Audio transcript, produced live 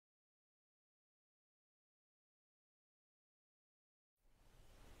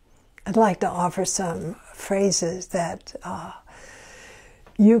I'd like to offer some phrases that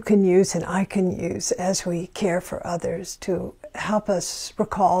you can use and I can use as we care for others to help us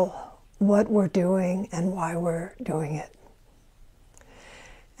recall what we're doing and why we're doing it.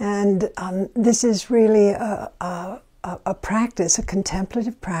 And this is really a practice, a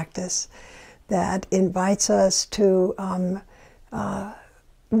contemplative practice that invites us to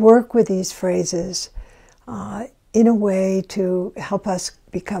work with these phrases in a way to help us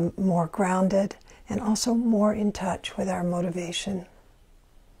become more grounded and also more in touch with our motivation.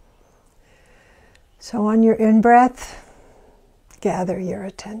 So on your in-breath, gather your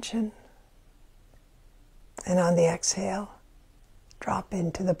attention. And on the exhale, drop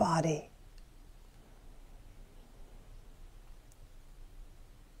into the body.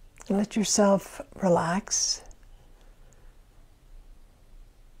 Let yourself relax.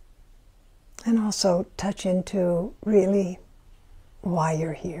 And also touch into really why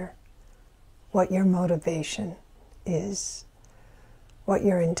you're here, what your motivation is, what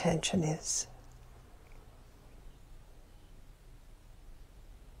your intention is.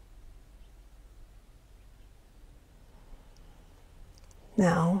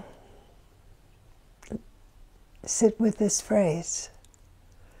 Now, sit with this phrase.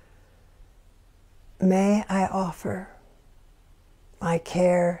 May I offer my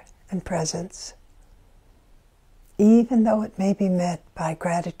care and presence, even though it may be met by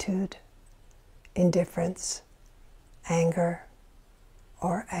gratitude, indifference, anger,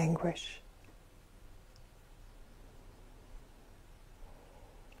 or anguish.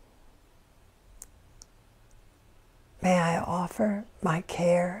 May I offer my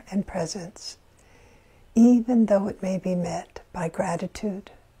care and presence, even though it may be met by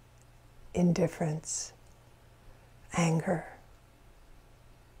gratitude, indifference, anger,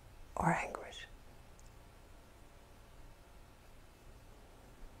 or anguish.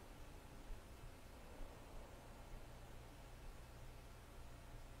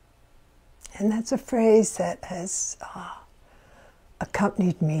 And that's a phrase that has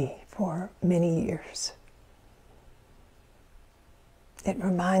accompanied me for many years. It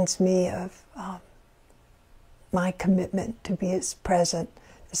reminds me of my commitment to be as present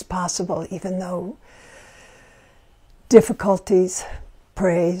as possible, even though difficulties,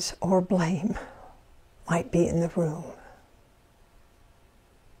 praise, or blame might be in the room.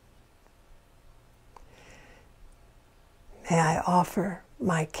 May I offer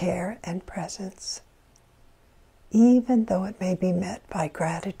my care and presence, even though it may be met by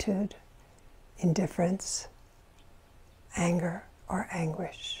gratitude, indifference, anger, or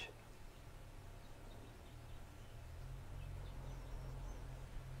anguish.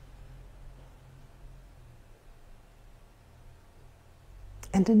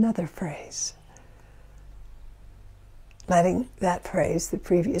 And another phrase, letting that phrase, the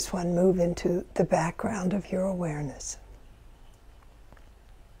previous one, move into the background of your awareness.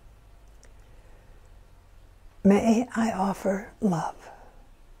 May I offer love,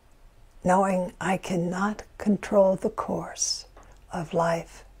 knowing I cannot control the course of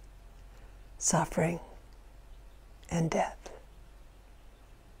life, suffering, and death.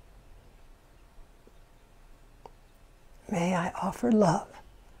 May I offer love,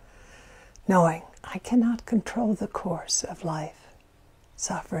 knowing I cannot control the course of life,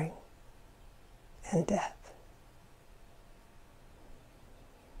 suffering, and death.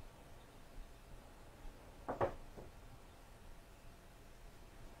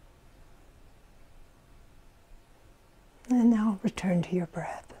 And now return to your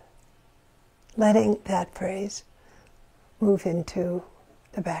breath, letting that phrase move into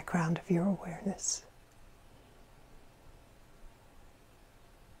the background of your awareness.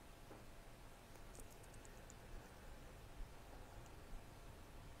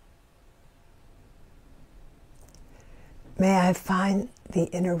 May I find the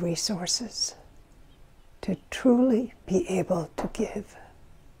inner resources to truly be able to give.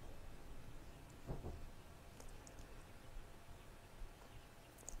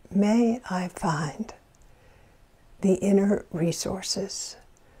 May I find the inner resources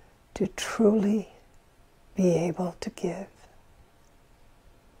to truly be able to give.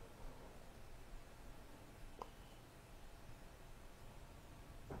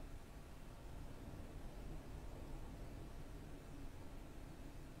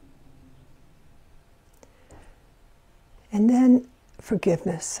 And then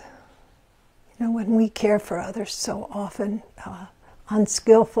forgiveness. You know, when we care for others, so often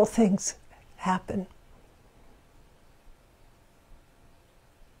unskillful things happen.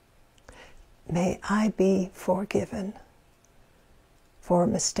 May I be forgiven for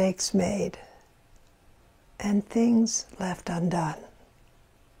mistakes made and things left undone.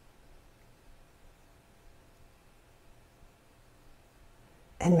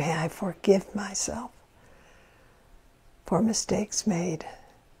 And may I forgive myself for mistakes made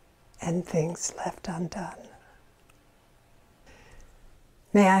and things left undone.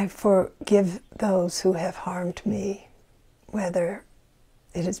 May I forgive those who have harmed me, whether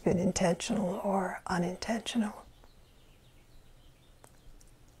it has been intentional or unintentional.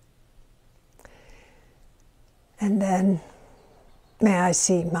 And then may I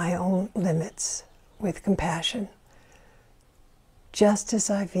see my own limits with compassion, just as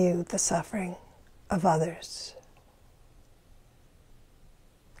I view the suffering of others.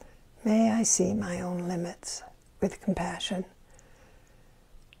 May I see my own limits with compassion,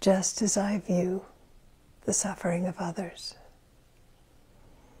 just as I view the suffering of others.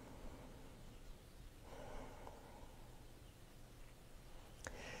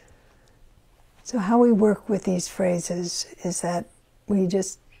 So how we work with these phrases is that we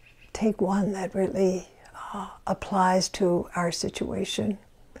just take one that really applies to our situation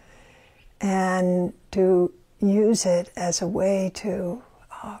and to use it as a way to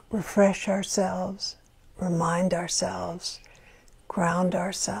refresh ourselves, remind ourselves, ground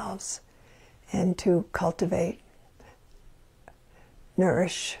ourselves, and to cultivate,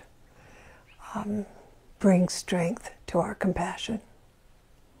 nourish, bring strength to our compassion.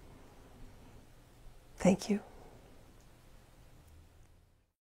 Thank you.